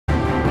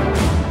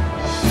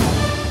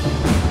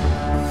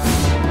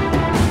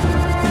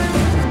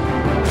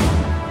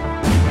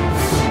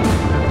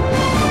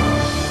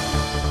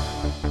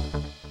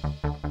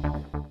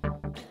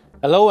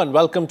Hello and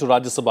welcome to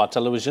Rajya Sabha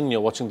Television.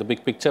 You're watching The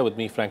Big Picture with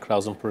me, Frank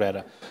Rausam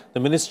Pereira. The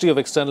Ministry of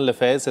External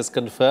Affairs has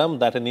confirmed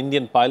that an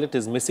Indian pilot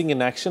is missing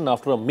in action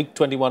after a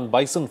Mig-21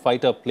 Bison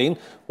fighter plane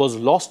was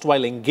lost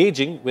while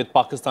engaging with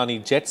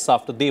Pakistani jets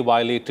after they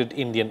violated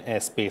Indian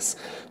airspace.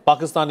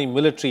 Pakistani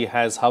military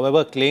has,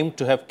 however, claimed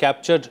to have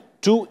captured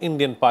 2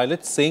 Indian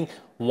pilots, saying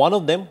one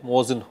of them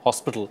was in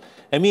hospital.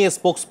 MEA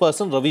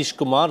spokesperson Raveesh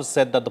Kumar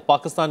said that the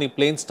Pakistani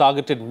planes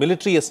targeted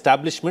military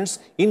establishments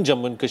in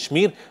Jammu and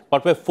Kashmir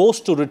but were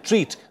forced to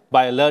retreat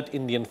by alert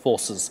Indian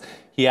forces.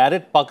 He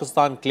added,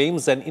 Pakistan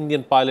claims an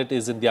Indian pilot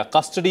is in their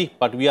custody,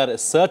 but we are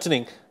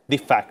ascertaining the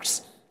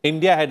facts.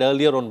 India had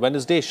earlier on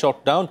Wednesday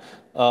shot down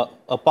a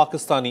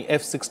Pakistani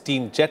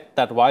F-16 jet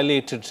that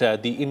violated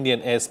the Indian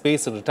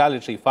airspace in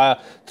retaliatory fire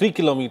 3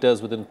 kilometers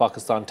within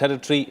Pakistan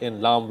territory in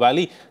Lam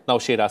Valley,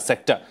 Nowshera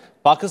sector.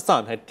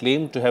 Pakistan had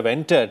claimed to have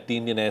entered the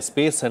Indian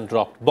airspace and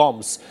dropped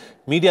bombs.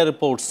 Media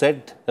reports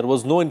said there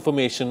was no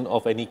information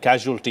of any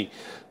casualty.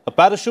 A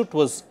parachute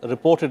was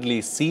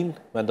reportedly seen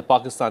when the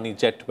Pakistani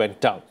jet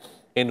went down.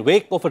 In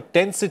wake of a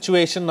tense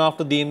situation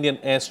after the Indian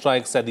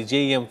airstrikes at the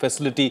JEM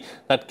facility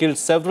that killed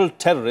several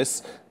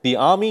terrorists, the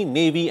Army,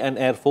 Navy and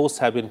Air Force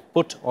have been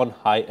put on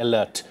high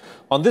alert.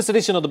 On this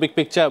edition of The Big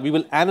Picture, we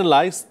will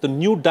analyze the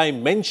new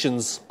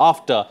dimensions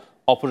after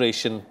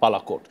Operation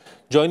Balakot.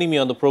 Joining me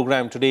on the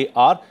program today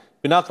are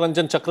Pinak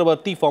Ranjan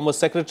Chakrabarti, former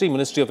Secretary,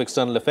 Ministry of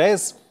External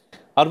Affairs;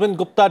 Arvind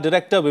Gupta,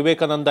 Director,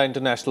 Vivekananda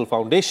International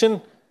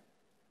Foundation;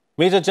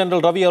 Major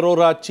General Ravi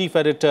Arora, Chief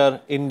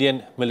Editor,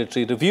 Indian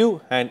Military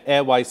Review; and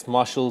Air Vice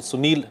Marshal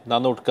Sunil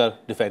Nanodkar,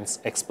 Defence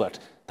Expert.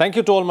 Thank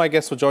you to all my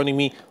guests for joining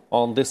me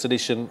on this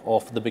edition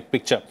of The Big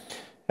Picture.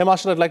 Hey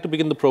Marshal, I'd like to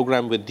begin the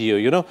program with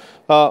you.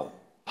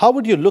 How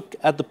would you look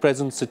at the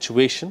present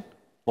situation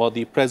or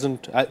the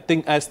present,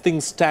 as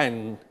things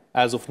stand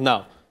as of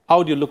now? How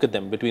would you look at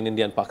them between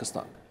India and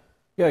Pakistan?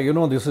 Yeah,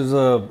 this is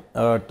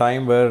a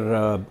time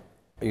where,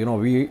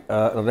 we,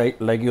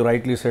 like you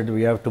rightly said,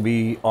 we have to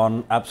be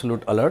on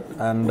absolute alert.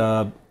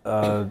 And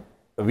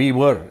we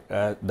were.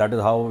 That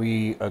is how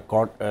we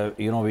caught,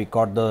 we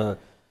caught the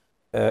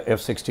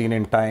F-16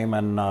 in time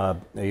and,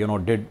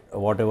 did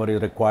whatever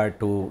is required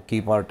to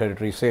keep our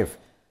territory safe.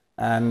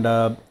 And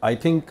I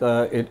think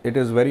it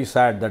is very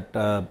sad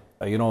that,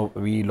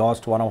 we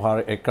lost one of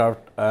our aircraft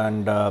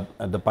and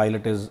the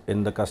pilot is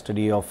in the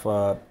custody of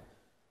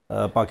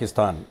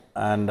Pakistan.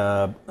 And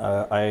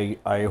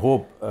I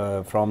hope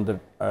from the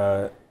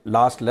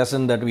last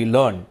lesson that we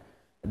learned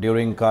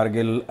during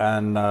Kargil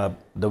and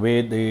the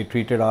way they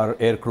treated our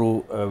air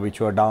crew, which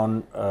were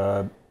down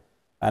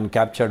and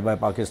captured by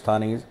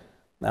Pakistanis,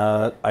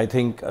 I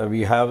think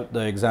we have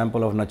the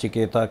example of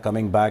Nachiketa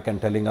coming back and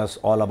telling us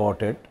all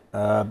about it.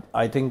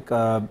 I think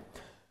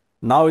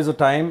now is the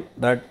time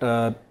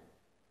that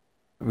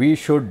we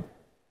should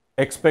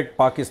expect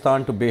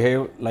Pakistan to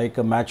behave like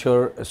a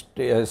mature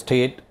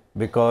state,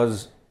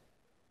 because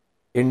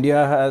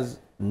India has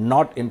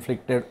not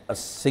inflicted a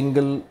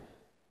single,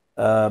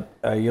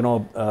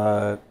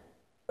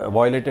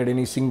 violated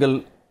any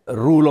single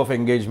rule of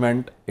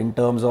engagement in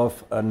terms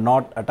of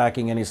not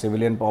attacking any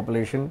civilian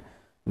population,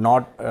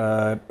 not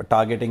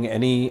targeting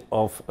any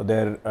of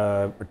their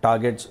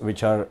targets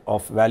which are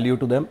of value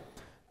to them.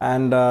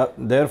 And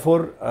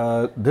therefore,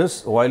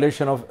 this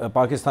violation of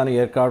Pakistani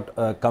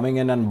aircraft coming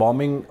in and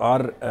bombing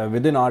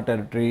within our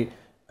territory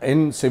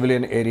in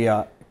civilian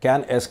area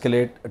can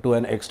escalate to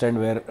an extent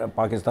where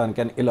Pakistan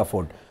can ill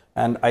afford.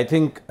 And I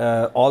think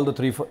all the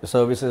 3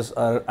 services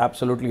are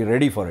absolutely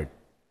ready for it.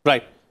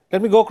 Right.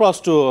 Let me go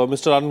across to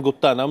Mr. Arvind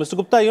Gupta. Now, Mr.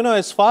 Gupta,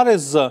 as far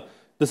as the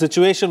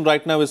situation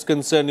right now is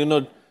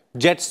concerned,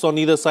 jets on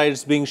either side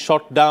is being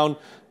shot down.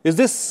 Is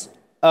this,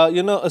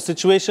 a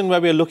situation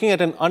where we are looking at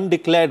an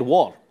undeclared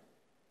war?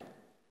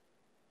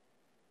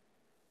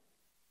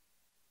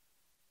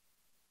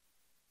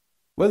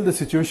 Well, the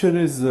situation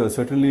is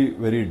certainly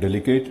very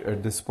delicate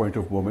at this point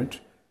of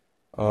moment.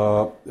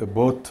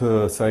 Both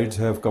sides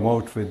have come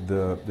out with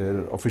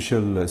their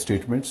official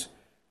statements.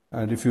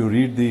 And if you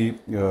read the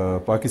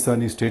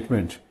Pakistani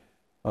statement,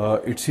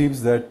 it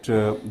seems that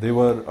they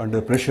were under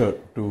pressure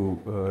to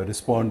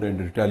respond and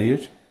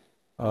retaliate,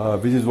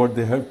 which is what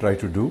they have tried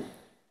to do.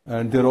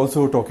 And they're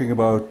also talking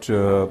about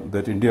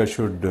that India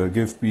should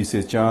give peace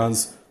a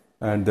chance,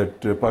 and that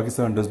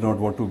Pakistan does not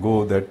want to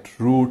go that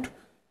route,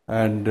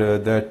 and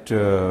that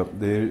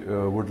they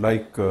would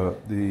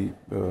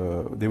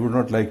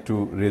not like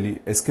to really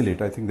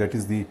escalate. I think that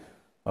is the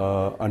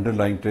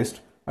underlying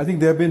test. I think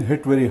they have been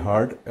hit very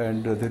hard,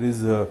 and there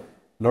is a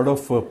lot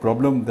of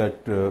problem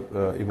that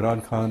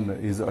Imran Khan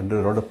is under,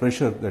 a lot of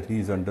pressure that he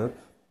is under.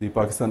 The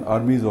Pakistan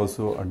army is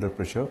also under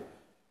pressure.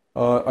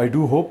 I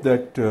do hope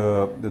that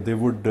they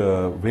would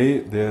weigh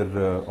their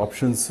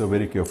options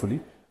very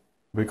carefully,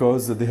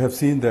 because they have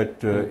seen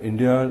that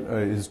India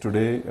is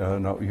today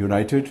now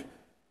united,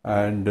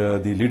 and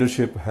the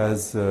leadership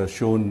has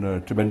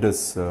shown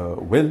tremendous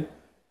will,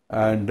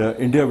 and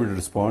India will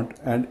respond.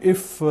 And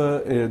if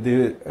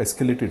they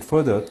escalate it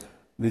further,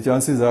 the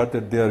chances are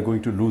that they are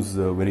going to lose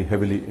very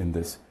heavily in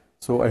this.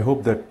 So I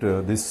hope that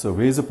this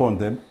weighs upon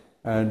them,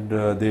 and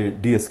they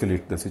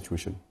de-escalate the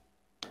situation.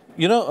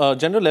 You know,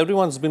 General,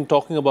 everyone's been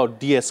talking about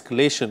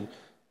de-escalation,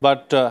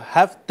 but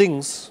have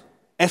things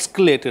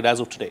escalated as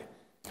of today?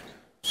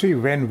 See,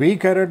 when we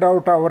carried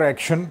out our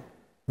action,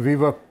 we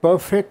were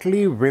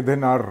perfectly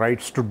within our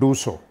rights to do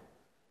so.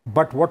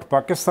 But what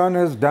Pakistan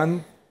has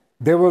done,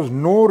 there was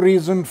no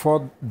reason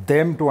for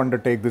them to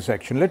undertake this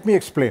action. Let me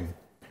explain.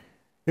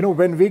 You know,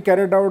 when we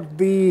carried out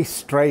the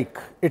strike,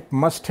 it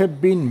must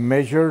have been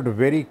measured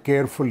very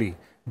carefully.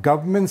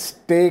 Governments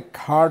take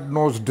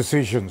hard-nosed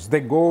decisions. They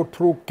go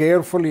through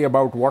carefully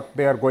about what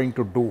they are going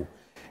to do.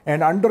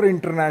 And under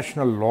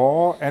international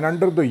law and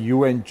under the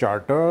UN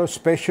Charter,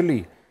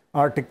 especially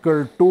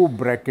Article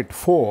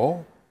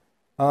 2(4),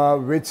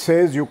 which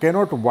says you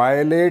cannot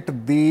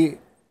violate the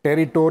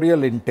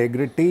territorial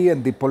integrity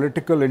and the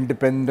political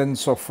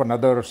independence of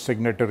another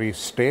signatory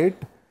state.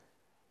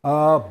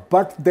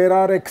 But there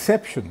are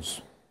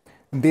exceptions.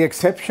 The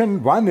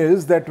exception one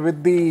is that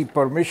with the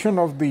permission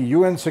of the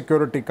UN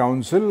Security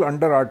Council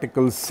under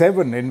Article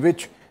 7, in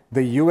which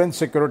the UN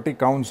Security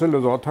Council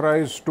is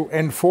authorized to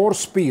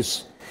enforce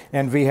peace,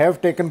 and we have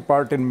taken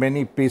part in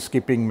many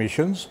peacekeeping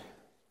missions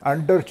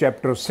under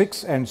Chapter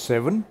 6 and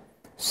 7.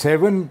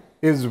 7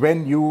 is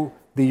when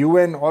the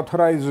UN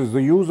authorizes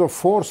the use of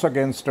force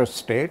against a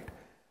state.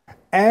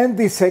 And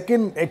the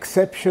second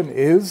exception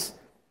is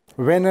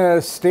when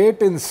a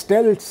state in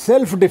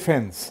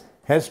self-defense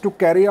has to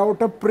carry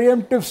out a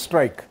preemptive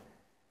strike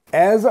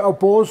as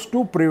opposed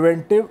to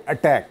preventive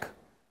attack.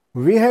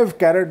 We have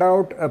carried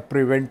out a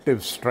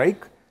preventive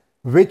strike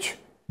which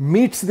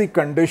meets the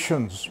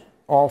conditions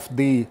of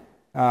the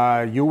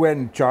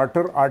UN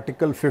Charter,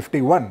 Article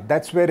 51.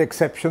 That's where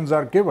exceptions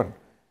are given.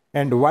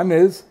 And one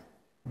is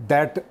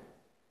that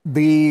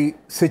the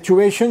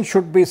situation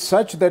should be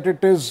such that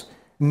it is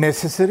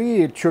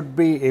necessary, it should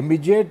be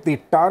immediate, the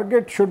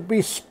target should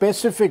be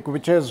specific,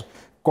 which has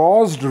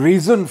caused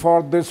reason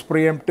for this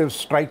preemptive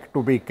strike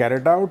to be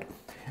carried out.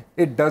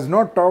 It does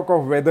not talk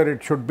of whether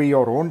it should be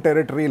your own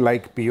territory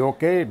like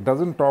POK. It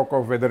doesn't talk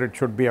of whether it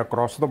should be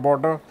across the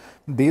border.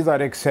 These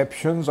are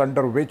exceptions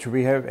under which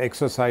we have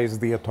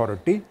exercised the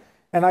authority.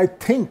 And I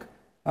think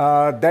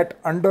that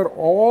under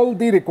all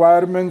the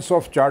requirements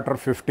of Charter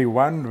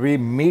 51, we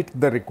meet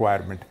the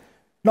requirement.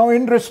 Now,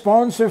 in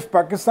response, if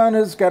Pakistan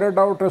has carried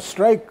out a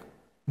strike,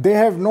 they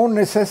have no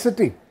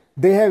necessity.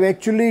 They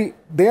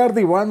are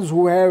the ones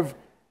who have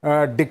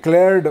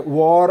declared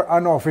war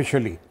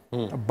unofficially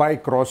by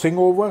crossing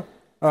over.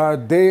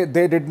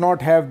 They did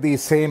not have the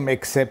same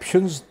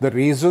exceptions, the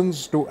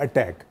reasons to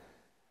attack.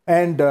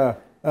 And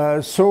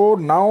so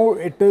now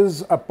it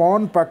is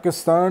upon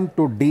Pakistan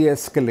to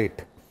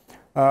de-escalate.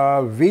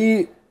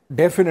 We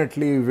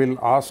definitely will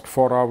ask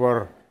for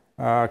our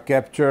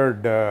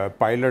captured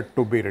pilot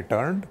to be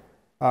returned,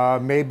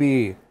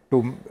 maybe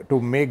to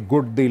make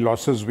good the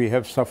losses we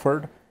have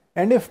suffered.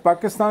 And if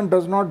Pakistan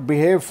does not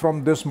behave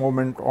from this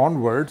moment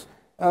onwards,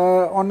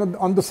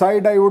 on the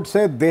side I would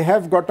say they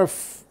have got a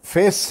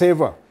face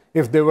saver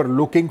if they were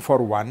looking for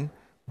one,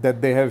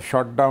 that they have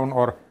shot down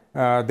or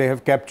they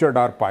have captured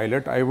our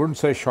pilot. I wouldn't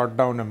say shot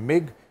down a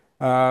MiG.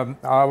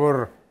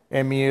 Our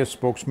MEA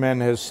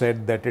spokesman has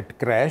said that it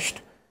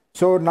crashed.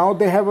 So now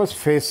they have a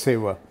face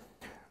saver.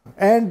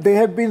 And they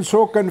have been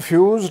so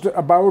confused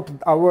about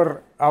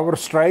our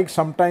strike.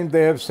 Sometimes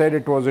they have said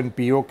it was in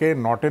POK,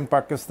 not in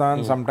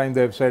Pakistan. Sometimes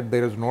they have said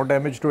there is no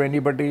damage to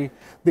anybody.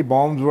 The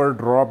bombs were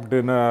dropped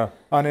in an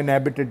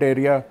uninhabited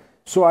area.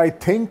 So I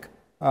think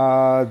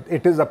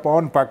it is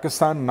upon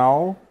Pakistan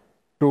now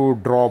to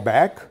draw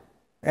back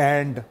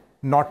and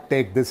not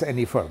take this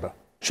any further.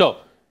 Sure.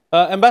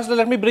 Ambassador,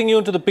 let me bring you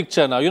into the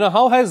picture now. You know,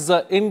 how has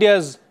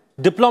India's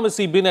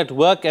diplomacy been at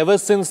work ever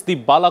since the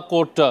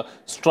Balakot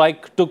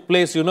strike took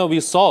place? You know, we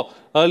saw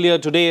earlier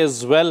today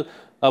as well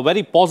a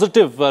very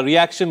positive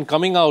reaction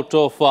coming out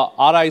of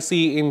RIC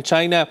in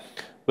China,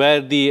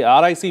 where the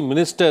RIC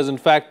ministers, in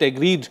fact,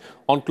 agreed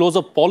on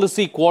closer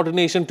policy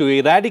coordination to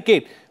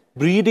eradicate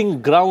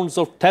breeding grounds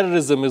of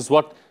terrorism, is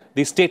what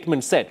the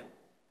statement said.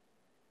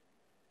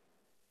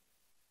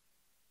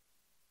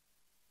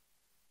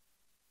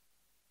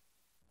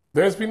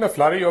 There's been a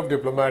flurry of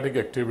diplomatic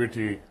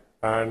activity,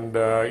 and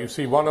you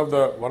see one of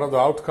the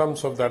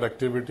outcomes of that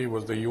activity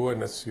was the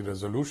UNSC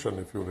resolution,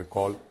 if you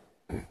recall,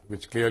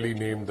 which clearly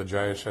named the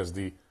Jaish as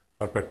the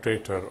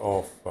perpetrator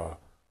of the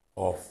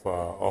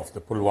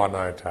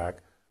Pulwama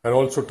attack, and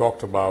also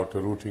talked about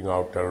rooting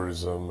out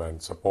terrorism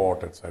and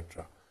support,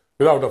 etc.,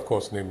 without, of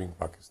course, naming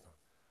Pakistan.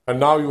 And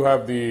now you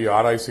have the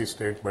RIC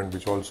statement,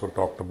 which also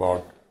talked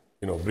about,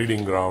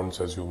 breeding grounds,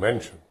 as you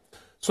mentioned.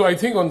 So I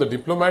think on the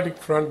diplomatic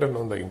front and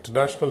on the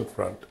international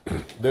front,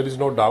 there is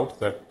no doubt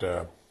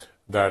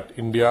that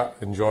India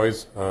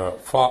enjoys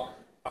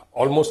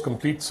almost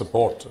complete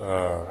support,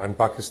 and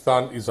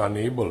Pakistan is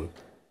unable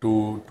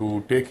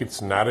to take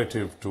its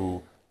narrative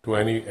to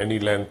any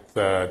length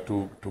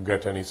to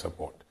get any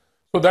support.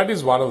 So that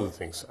is one of the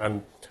things.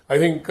 And I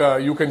think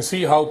you can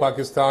see how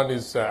Pakistan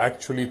is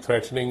actually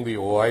threatening the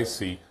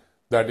OIC,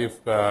 that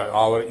if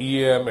our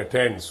EAM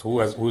attends, who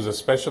is a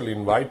special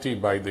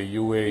invitee by the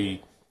UAE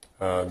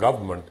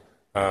government,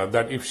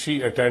 that if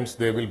she attends,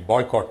 they will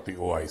boycott the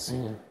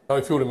OIC. Now,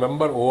 if you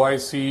remember,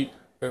 OIC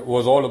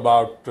was all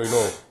about,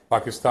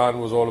 Pakistan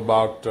was all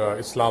about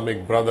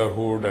Islamic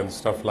Brotherhood and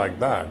stuff like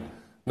that.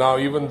 Now,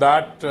 even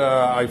that,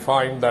 I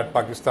find that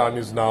Pakistan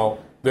is now,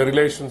 their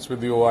relations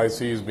with the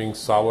OIC is being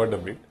soured a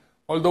bit.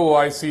 Although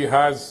OIC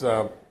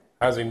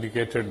has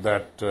indicated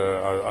that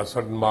a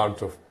certain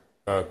amount of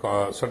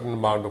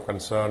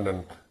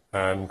concern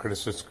and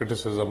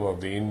criticism of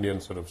the Indian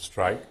sort of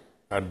strike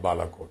at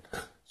Balakot.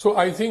 So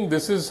I think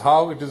this is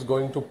how it is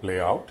going to play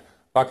out.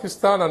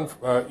 Pakistan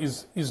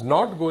is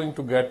not going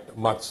to get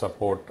much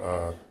support,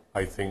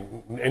 I think,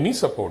 any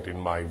support in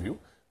my view,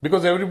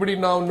 because everybody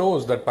now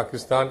knows that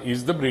Pakistan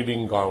is the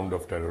breeding ground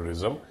of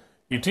terrorism.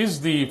 It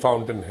is the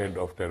fountainhead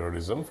of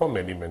terrorism for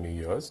many, many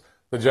years.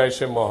 The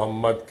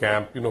Jaish-e-Mohammed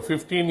camp,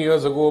 15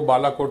 years ago,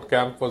 Balakot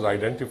camp was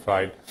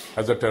identified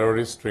as a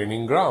terrorist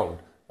training ground.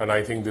 And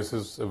I think this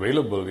is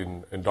available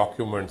in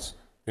documents,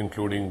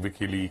 including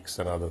WikiLeaks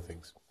and other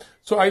things.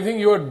 So I think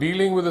you are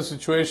dealing with a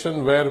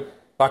situation where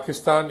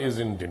Pakistan is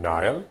in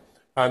denial,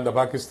 and the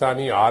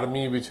Pakistani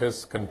army, which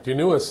has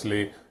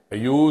continuously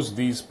used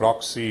these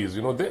proxies,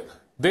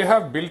 they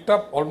have built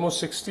up almost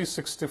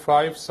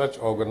 65 such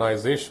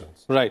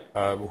organizations, right,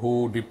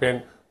 who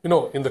depend,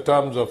 in the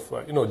terms of,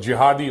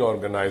 jihadi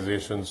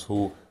organizations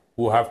who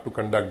have to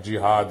conduct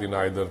jihad in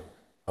either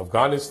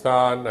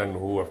Afghanistan and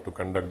who have to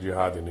conduct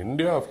jihad in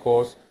India, of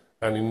course.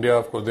 And India,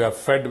 of course, they are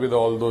fed with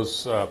all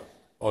those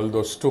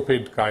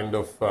stupid kind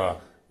of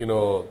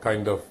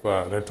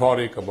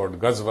rhetoric about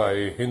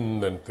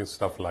Ghazwa-e-Hind and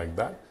stuff like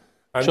that.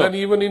 And then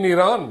even in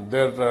Iran,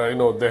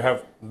 they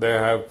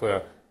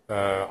have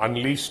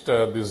unleashed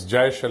this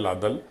Jaish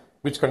al-Adl,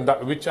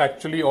 which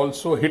actually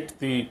also hit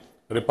the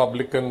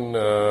Republican,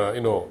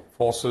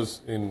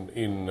 forces in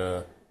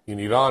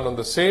Iran on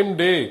the same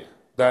day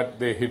that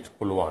they hit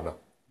Pulwama.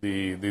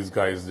 These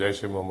guys,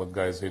 Jaish-e-Mohammed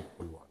guys, hit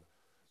Pulwama.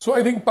 So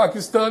I think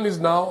Pakistan is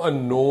now a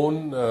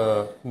known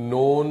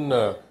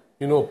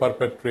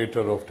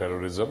perpetrator of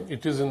terrorism.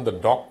 It is in the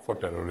dock for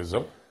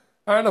terrorism.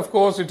 And of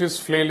course, it is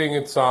flailing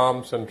its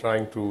arms and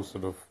trying to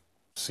sort of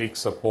seek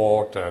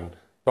support and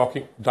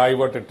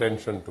divert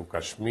attention to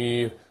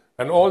Kashmir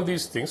and all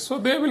these things. So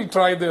they will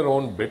try their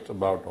own bit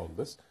about all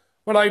this.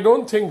 But I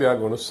don't think they are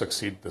going to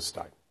succeed this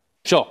time.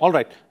 Sure. All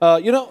right.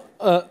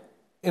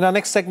 In our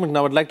next segment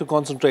now, I'd like to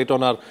concentrate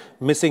on our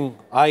missing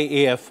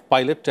IAF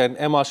pilot. And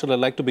Marshall, I'd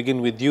like to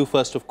begin with you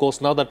first, of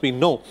course. Now that we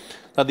know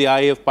that the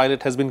IAF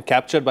pilot has been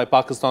captured by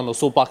Pakistan, or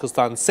so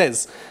Pakistan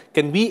says,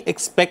 can we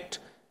expect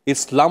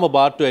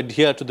Islamabad to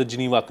adhere to the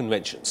Geneva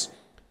Conventions?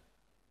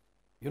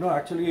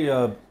 Actually,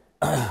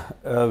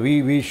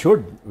 we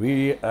should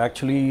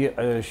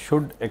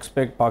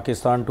expect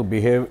Pakistan to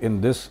behave in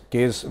this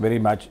case very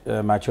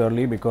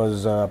maturely,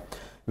 because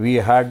we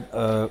had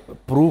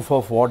proof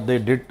of what they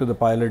did to the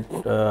pilot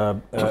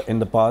in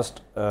the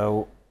past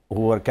who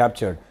were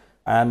captured.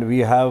 And we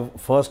have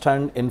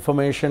first-hand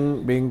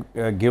information being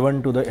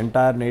given to the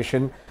entire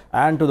nation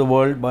and to the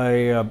world by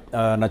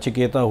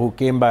Nachiketa, who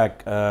came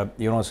back,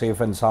 safe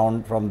and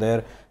sound from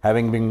there,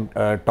 having been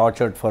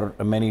tortured for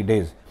many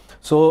days.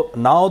 So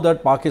now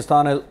that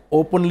Pakistan has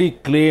openly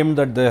claimed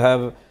that they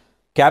have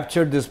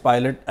captured this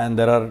pilot, and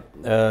there are,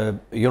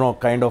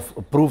 kind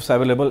of proofs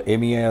available.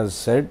 MEA has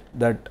said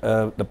that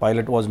the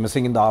pilot was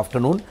missing in the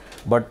afternoon,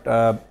 but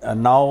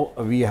now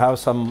we have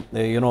some,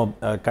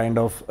 kind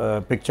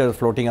of pictures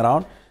floating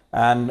around.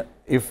 And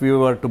if we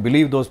were to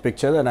believe those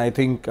pictures, and I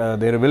think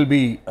there will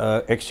be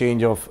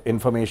exchange of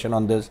information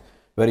on this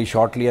very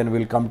shortly, and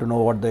we'll come to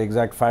know what the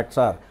exact facts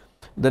are.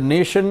 The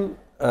nation,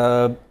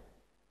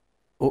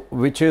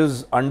 which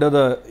is under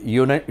the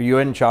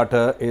UN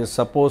Charter, is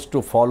supposed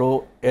to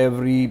follow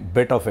every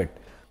bit of it.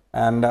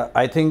 And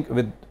I think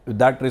with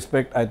that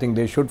respect, I think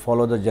they should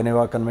follow the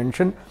Geneva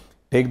Convention,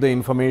 take the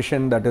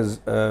information that is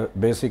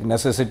basic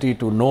necessity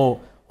to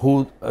know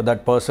who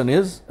that person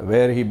is,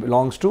 where he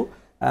belongs to,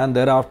 and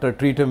thereafter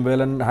treat him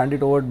well and hand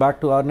it over back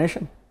to our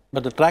nation.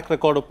 But the track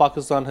record of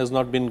Pakistan has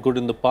not been good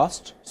in the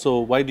past. So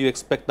why do you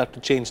expect that to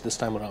change this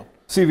time around?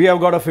 See, we have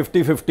got a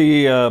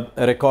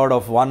 50-50 record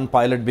of one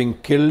pilot being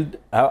killed,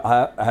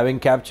 having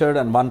captured,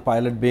 and one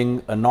pilot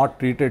being not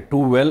treated too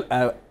well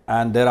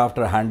and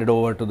thereafter handed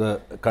over to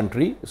the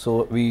country.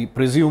 So we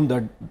presume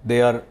that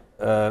they are,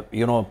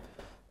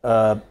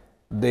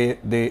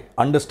 they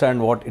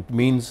understand what it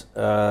means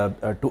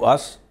to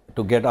us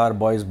to get our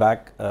boys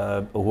back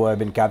who have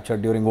been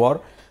captured during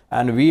war.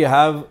 And we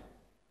have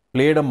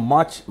played a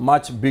much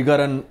bigger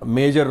and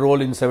major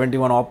role in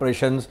 71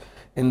 operations,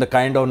 in the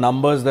kind of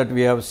numbers that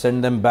we have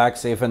sent them back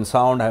safe and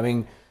sound,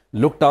 having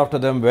looked after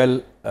them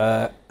well,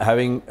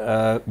 having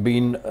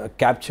been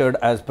captured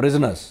as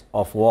prisoners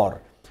of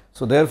war.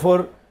 So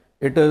therefore,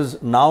 it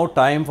is now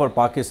time for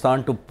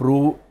Pakistan to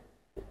prove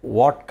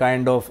what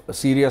kind of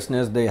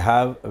seriousness they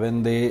have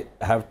when they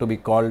have to be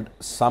called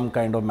some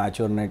kind of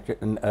mature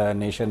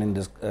nation in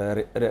this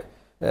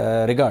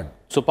regard.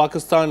 So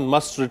Pakistan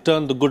must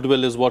return the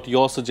goodwill, is what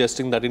you're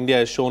suggesting, that India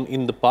has shown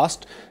in the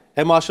past,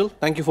 Air Marshal,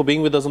 thank you for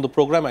being with us on the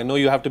program. I know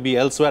you have to be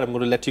elsewhere. I'm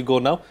going to let you go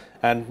now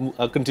and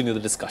continue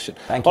the discussion.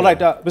 Thank you. All right,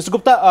 Mr.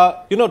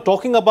 Gupta,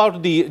 talking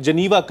about the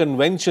Geneva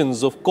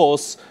Conventions, of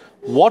course,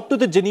 what do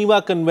the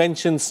Geneva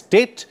Conventions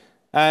state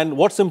and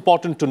what's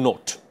important to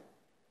note?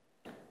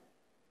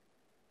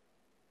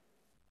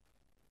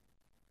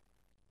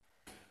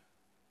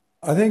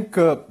 I think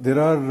there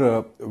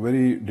are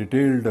very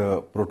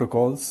detailed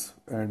protocols,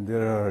 and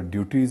there are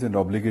duties and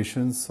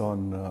obligations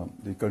on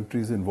the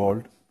countries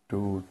involved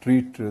to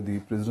treat the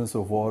prisoners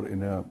of war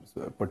in a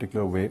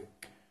particular way.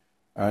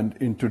 And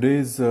in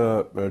today's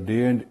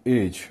day and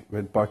age,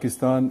 when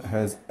Pakistan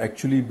has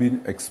actually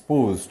been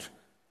exposed,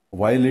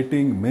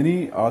 violating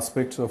many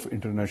aspects of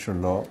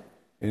international law,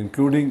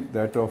 including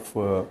that of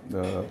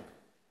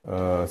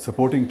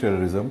supporting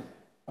terrorism,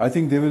 I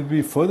think they will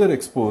be further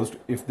exposed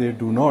if they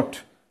do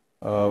not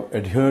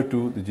adhere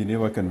to the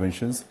Geneva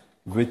Conventions,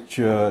 which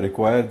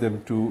require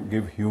them to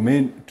give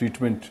humane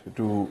treatment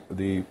to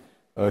the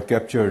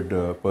captured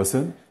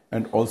person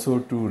and also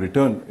to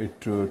return it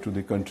to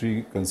the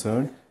country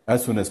concerned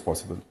as soon as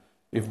possible.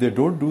 If they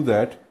don't do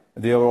that,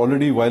 they are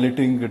already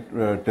violating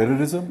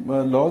terrorism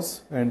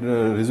laws and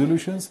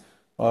resolutions.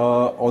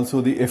 Also,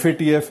 the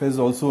FATF has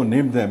also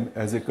named them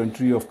as a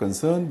country of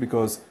concern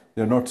because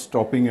they are not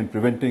stopping and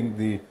preventing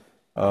the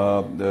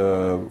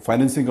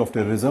financing of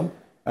terrorism.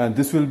 And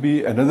this will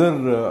be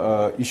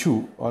another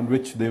issue on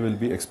which they will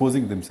be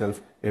exposing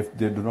themselves if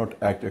they do not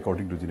act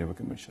according to Geneva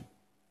Convention.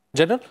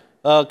 General,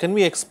 can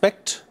we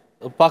expect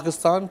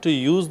Pakistan to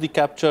use the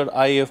captured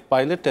IAF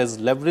pilot as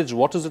leverage?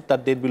 What is it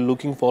that they'd be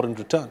looking for in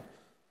return?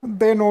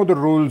 They know the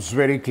rules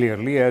very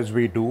clearly, as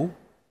we do.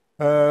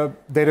 There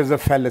is a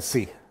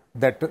fallacy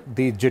that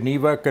the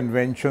Geneva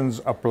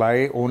Conventions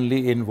apply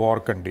only in war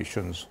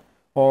conditions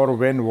or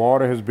when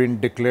war has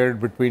been declared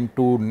between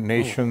two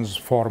nations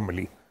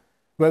formally.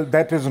 Well,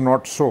 that is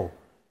not so.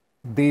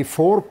 The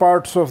 4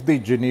 parts of the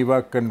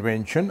Geneva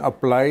Convention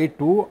apply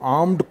to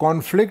armed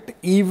conflict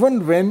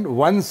even when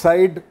one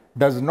side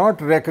does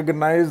not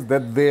recognize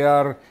that they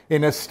are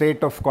in a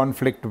state of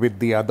conflict with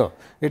the other.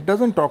 It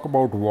doesn't talk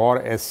about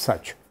war as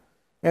such.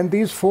 And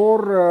these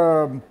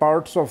 4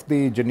 parts of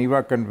the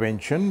Geneva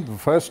Convention, the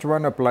first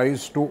one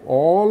applies to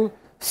all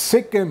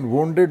sick and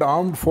wounded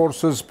armed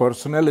forces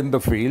personnel in the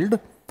field.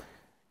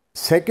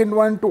 Second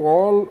one to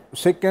all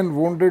sick and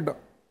wounded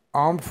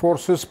armed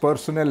forces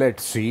personnel at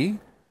sea.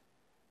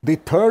 The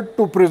third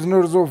to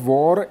prisoners of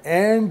war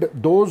and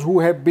those who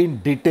have been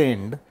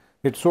detained.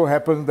 It so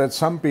happens that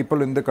some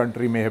people in the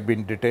country may have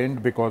been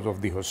detained because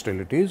of the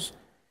hostilities.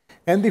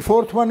 And the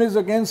fourth one is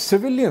against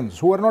civilians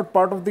who are not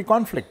part of the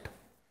conflict.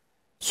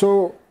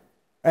 So,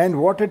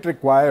 and what it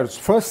requires,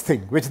 first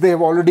thing, which they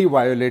have already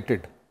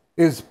violated,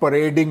 is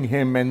parading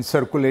him and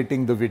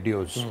circulating the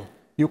videos.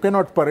 You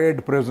cannot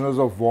parade prisoners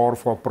of war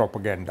for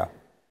propaganda.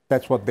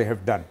 That's what they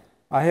have done.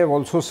 I have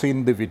also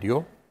seen the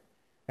video,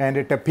 and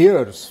it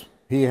appears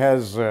he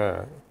has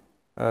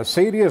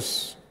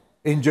serious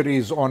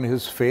injuries on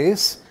his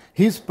face.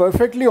 He's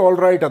perfectly all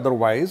right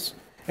otherwise,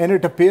 and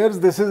it appears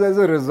this is as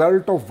a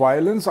result of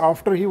violence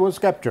after he was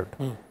captured.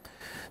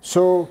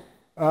 So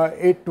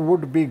it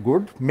would be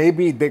good.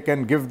 Maybe they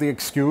can give the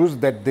excuse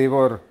that they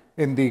were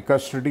in the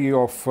custody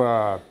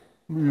of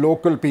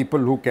local people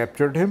who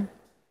captured him.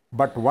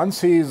 But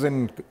once he is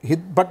in,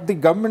 but the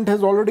government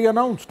has already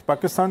announced,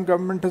 Pakistan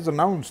government has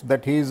announced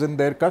that he is in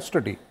their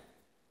custody.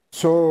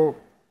 So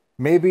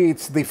maybe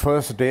it's the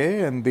first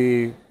day and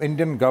the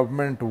Indian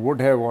government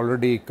would have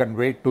already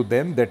conveyed to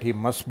them that he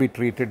must be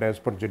treated as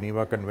per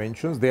Geneva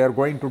Conventions. They are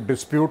going to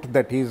dispute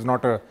that he is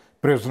not a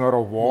prisoner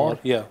of war,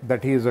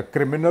 that he is a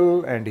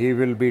criminal and he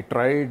will be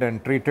tried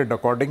and treated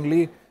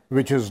accordingly,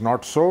 which is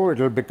not so. It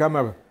will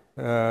become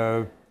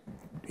a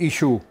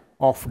issue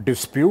of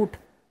dispute.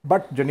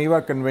 But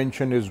Geneva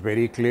Convention is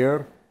very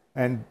clear,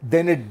 and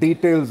then it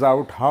details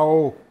out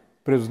how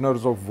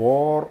prisoners of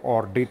war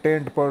or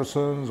detained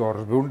persons or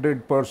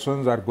wounded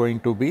persons are going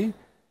to be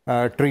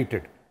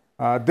treated.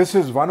 This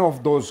is one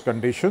of those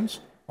conditions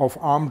of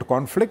armed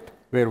conflict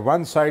where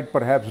one side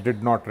perhaps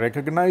did not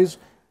recognize,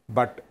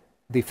 but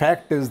the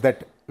fact is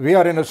that we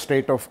are in a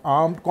state of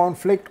armed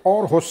conflict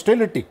or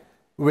hostility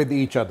with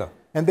each other,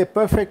 and they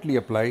perfectly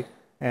apply.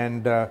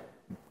 And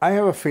I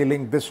have a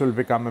feeling this will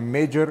become a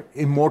major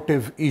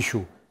emotive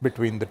issue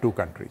between the two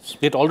countries.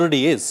 It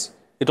already is.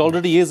 It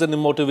already is an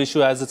emotive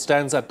issue as it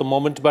stands at the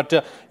moment. But,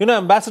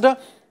 Ambassador,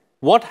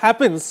 what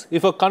happens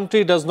if a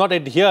country does not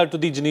adhere to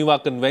the Geneva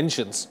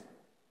Conventions?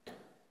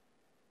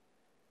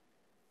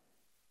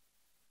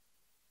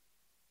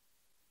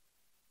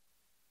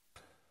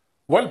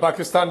 Well,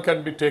 Pakistan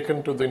can be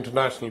taken to the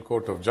International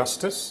Court of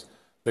Justice.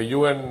 The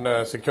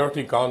UN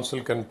Security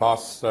Council can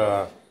pass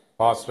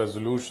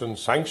resolutions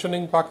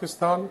sanctioning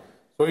Pakistan.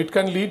 So it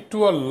can lead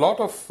to a lot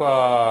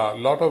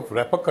of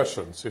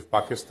repercussions if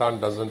Pakistan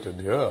doesn't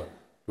adhere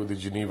to the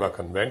Geneva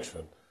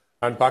Convention.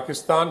 And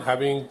Pakistan,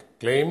 having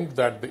claimed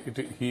that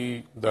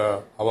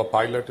our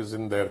pilot is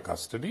in their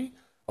custody,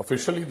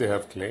 officially they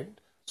have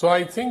claimed. So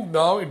I think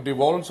now it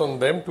devolves on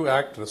them to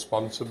act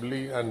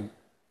responsibly and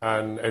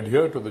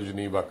adhere to the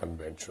Geneva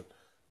Convention.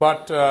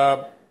 But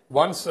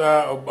once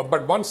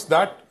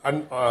that,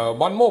 and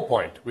one more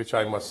point which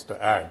I must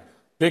add,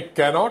 they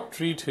cannot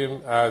treat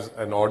him as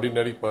an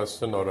ordinary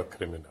person or a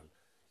criminal.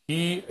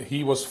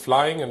 He was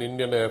flying an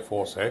Indian Air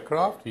Force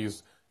aircraft. He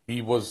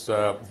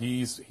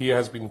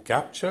has been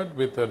captured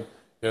with an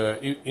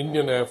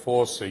Indian Air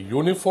Force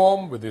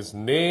uniform with his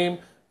name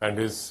and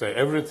his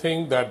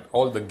everything, that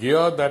all the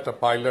gear that a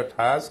pilot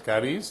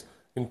carries,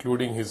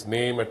 including his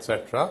name,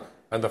 etc.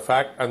 And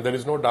there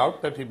is no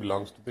doubt that he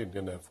belongs to the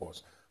Indian Air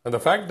Force. And the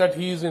fact that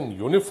he is in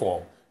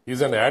uniform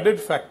is an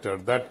added factor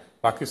that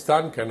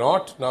Pakistan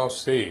cannot now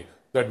say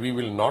that we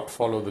will not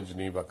follow the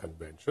Geneva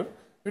Convention.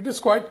 It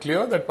is quite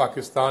clear that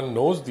Pakistan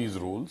knows these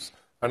rules,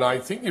 and I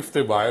think if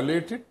they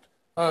violate it,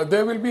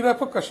 there will be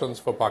repercussions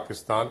for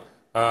Pakistan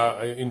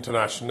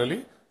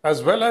internationally,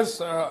 as well as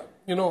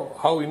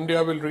how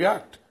India will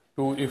react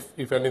to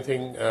if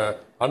anything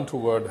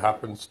untoward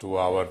happens to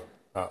our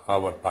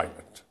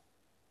pilot.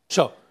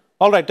 Sure.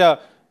 All right.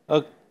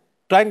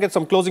 Try and get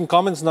some closing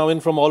comments now in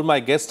from all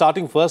my guests,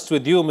 starting first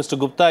with you, Mr.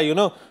 Gupta.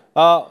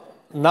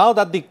 Now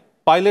that the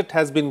pilot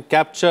has been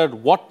captured,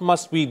 what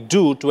must we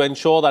do to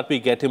ensure that we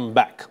get him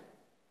back?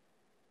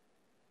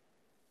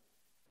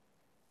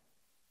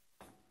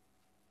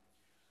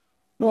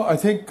 No, I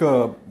think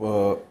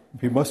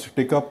we must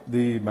take up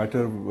the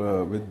matter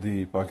with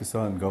the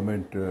Pakistan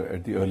government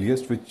at the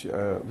earliest, which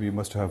we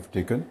must have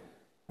taken.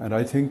 And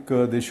I think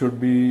they should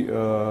be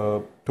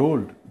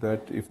told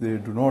that if they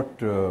do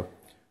not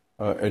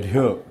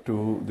adhere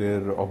to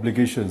their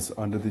obligations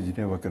under the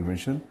Geneva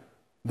Convention,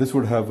 this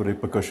would have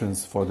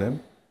repercussions for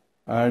them.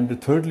 And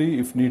thirdly,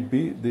 if need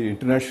be, the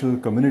international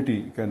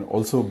community can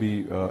also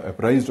be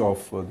apprised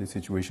of the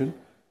situation,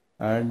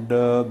 and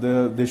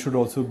they should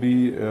also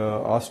be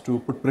asked to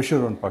put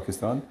pressure on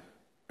Pakistan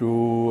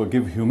to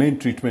give humane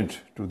treatment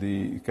to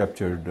the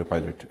captured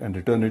pilot and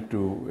return it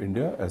to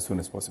India as soon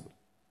as possible.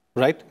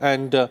 Right.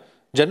 And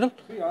General?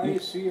 I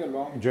see a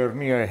long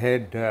journey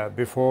ahead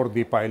before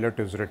the pilot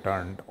is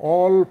returned.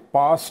 All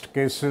past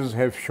cases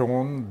have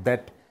shown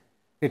that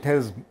it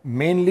has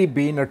mainly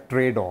been a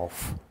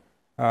trade-off.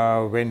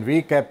 When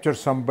we capture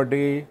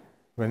somebody,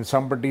 when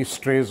somebody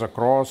strays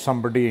across,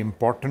 somebody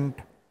important,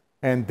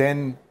 and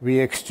then we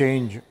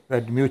exchange,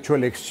 that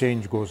mutual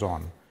exchange goes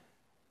on.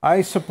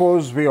 I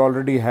suppose we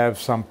already have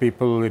some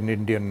people in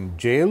Indian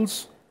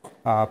jails,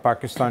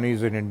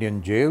 Pakistanis in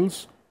Indian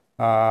jails,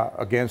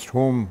 against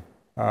whom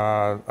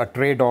a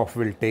trade-off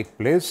will take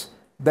place.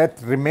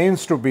 That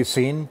remains to be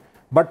seen.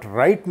 But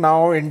right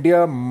now,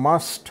 India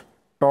must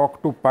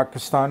talk to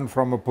Pakistan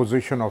from a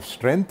position of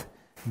strength.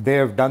 They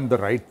have done the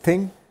right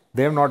thing.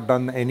 They have not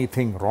done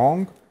anything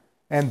wrong.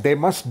 And they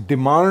must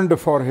demand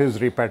for his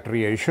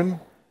repatriation.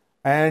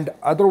 And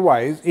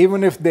otherwise,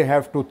 even if they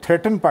have to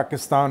threaten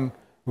Pakistan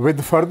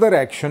with further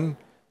action,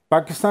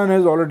 Pakistan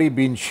has already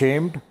been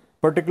shamed,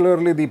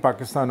 particularly the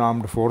Pakistan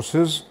Armed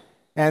Forces,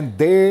 and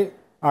they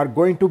are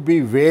going to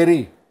be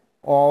wary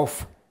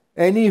of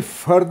any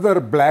further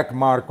black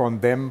mark on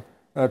them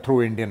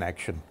through Indian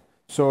action.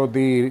 So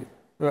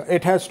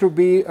it has to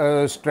be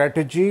a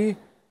strategy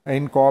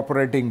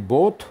incorporating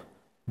both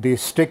the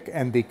stick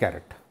and the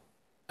carrot.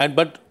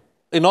 But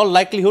in all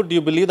likelihood, do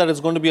you believe that it's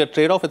going to be a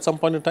trade-off at some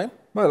point in time?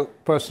 Well,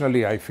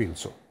 personally, I feel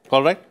so.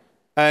 All right.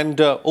 And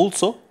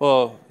also,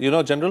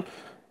 General,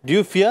 do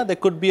you fear there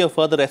could be a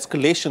further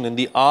escalation in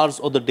the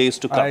hours or the days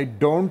to come? I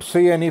don't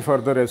see any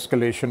further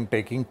escalation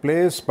taking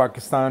place.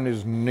 Pakistan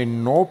is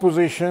in no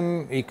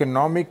position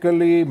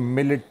economically,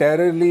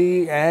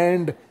 militarily,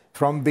 and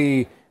from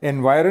the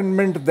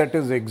environment that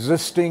is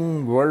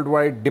existing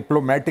worldwide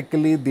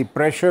diplomatically, the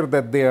pressure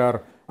that they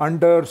are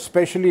under,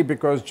 especially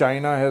because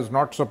China has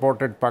not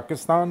supported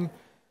Pakistan.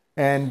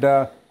 And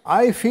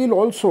I feel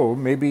also,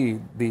 maybe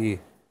the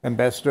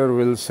ambassador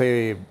will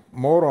say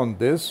more on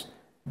this,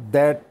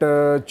 that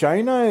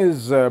China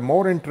is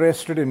more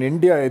interested in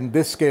India in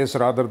this case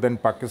rather than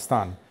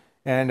Pakistan.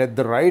 And at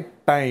the right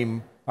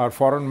time, our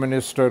foreign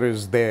minister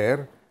is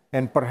there.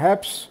 And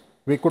perhaps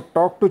we could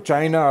talk to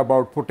China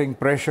about putting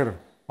pressure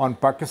on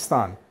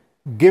Pakistan,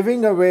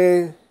 giving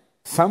away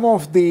some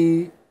of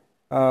the,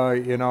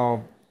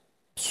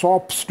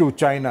 sops to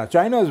China.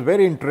 China is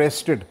very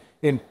interested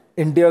in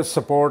India's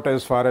support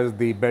as far as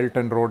the Belt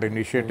and Road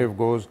Initiative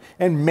goes,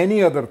 and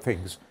many other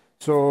things.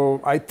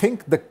 So I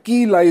think the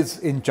key lies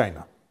in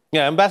China.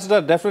 Yeah,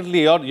 Ambassador,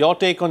 definitely your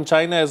take on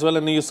China as well.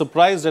 And are you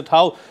surprised at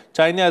how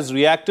China has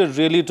reacted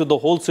really to the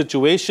whole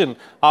situation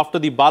after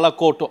the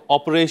Balakot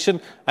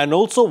operation? And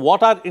also,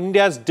 what are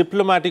India's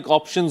diplomatic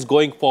options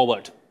going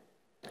forward?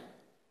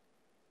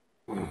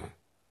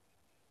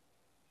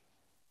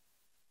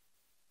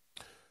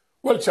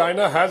 Well,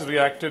 China has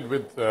reacted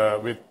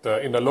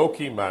in a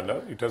low-key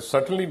manner. It has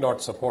certainly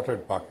not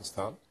supported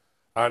Pakistan.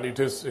 And it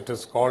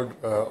is called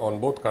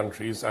on both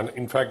countries, and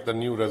in fact the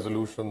new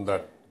resolution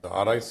that the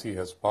RIC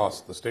has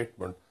passed, the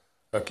statement,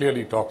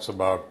 clearly talks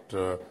about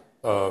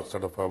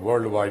sort of a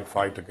worldwide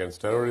fight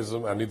against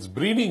terrorism and its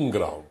breeding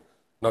ground.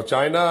 Now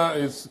China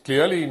is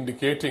clearly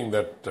indicating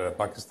that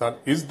Pakistan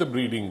is the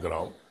breeding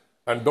ground,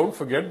 And don't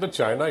forget that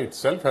China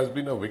itself has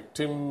been a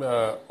victim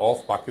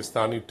of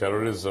Pakistani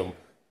terrorism,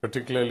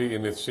 particularly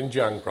in its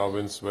Xinjiang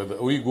province, where the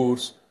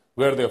Uyghurs,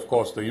 where they, of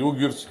course, the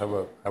Uyghurs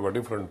have a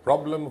different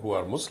problem, who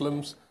are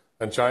Muslims,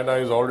 and China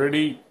is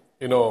already,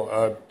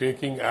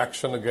 taking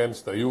action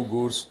against the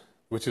Uyghurs,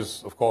 which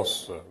is, of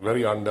course,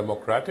 very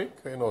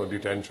undemocratic,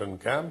 detention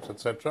camps,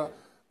 etc.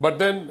 But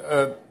then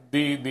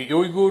the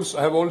Uyghurs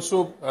have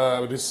also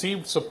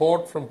received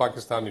support from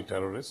Pakistani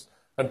terrorists,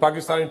 and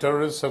Pakistani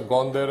terrorists have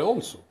gone there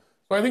also.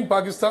 So I think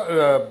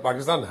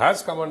Pakistan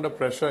has come under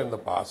pressure in the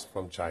past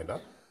from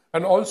China.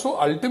 And also,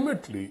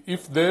 ultimately,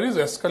 if there is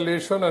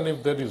escalation and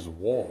if there is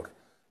war,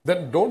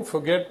 then don't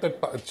forget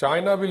that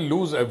China will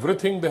lose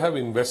everything they have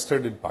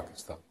invested in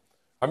Pakistan.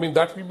 I mean,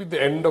 that will be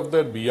the end of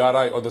their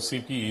BRI or the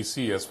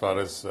CPEC as far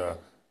as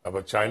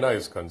China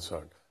is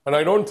concerned. And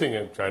I don't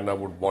think China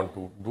would want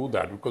to do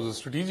that because it's a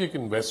strategic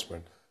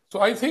investment. So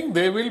I think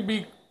they will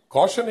be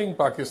cautioning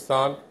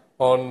Pakistan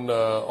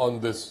on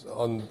this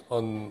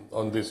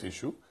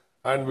issue,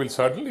 and will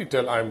certainly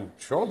tell. I'm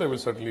sure they will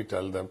certainly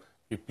tell them,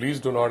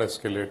 please do not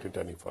escalate it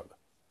any further.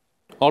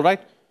 All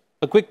right.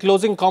 A quick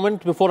closing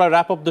comment before I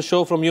wrap up the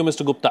show from you,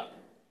 Mr. Gupta.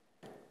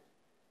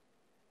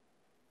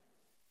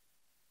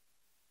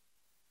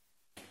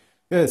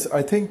 Yes,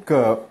 I think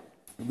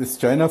this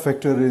China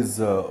factor is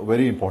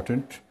very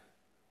important.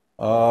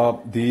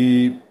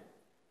 We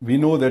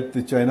know that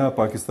the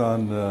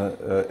China-Pakistan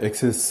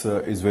axis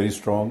is very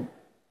strong,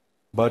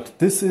 but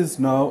this is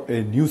now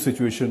a new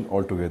situation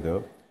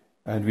altogether,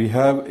 and we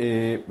have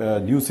a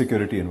new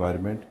security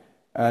environment,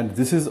 and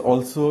this is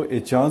also a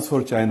chance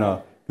for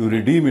China to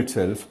redeem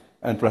itself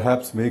and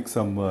perhaps make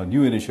some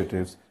new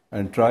initiatives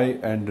and try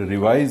and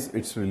revise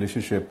its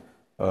relationship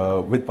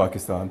with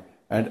Pakistan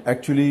and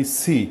actually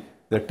see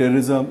that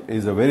terrorism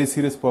is a very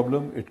serious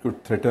problem. It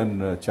could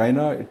threaten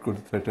China, it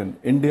could threaten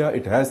India,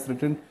 it has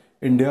threatened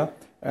India,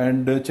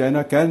 and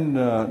China can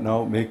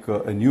now make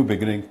a new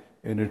beginning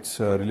in its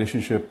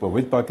relationship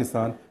with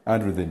Pakistan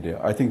and with India.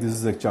 I think this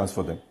is a chance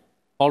for them.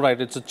 All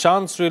right, it's a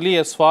chance really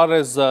as far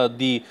as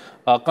the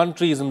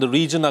countries in the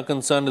region are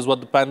concerned is what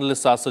the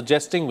panelists are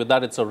suggesting. With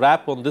that, it's a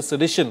wrap on this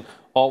edition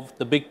of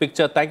The Big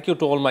Picture. Thank you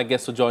to all my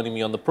guests for joining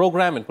me on the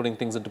program and putting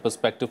things into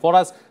perspective for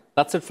us.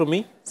 That's it from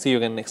me. See you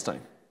again next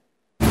time.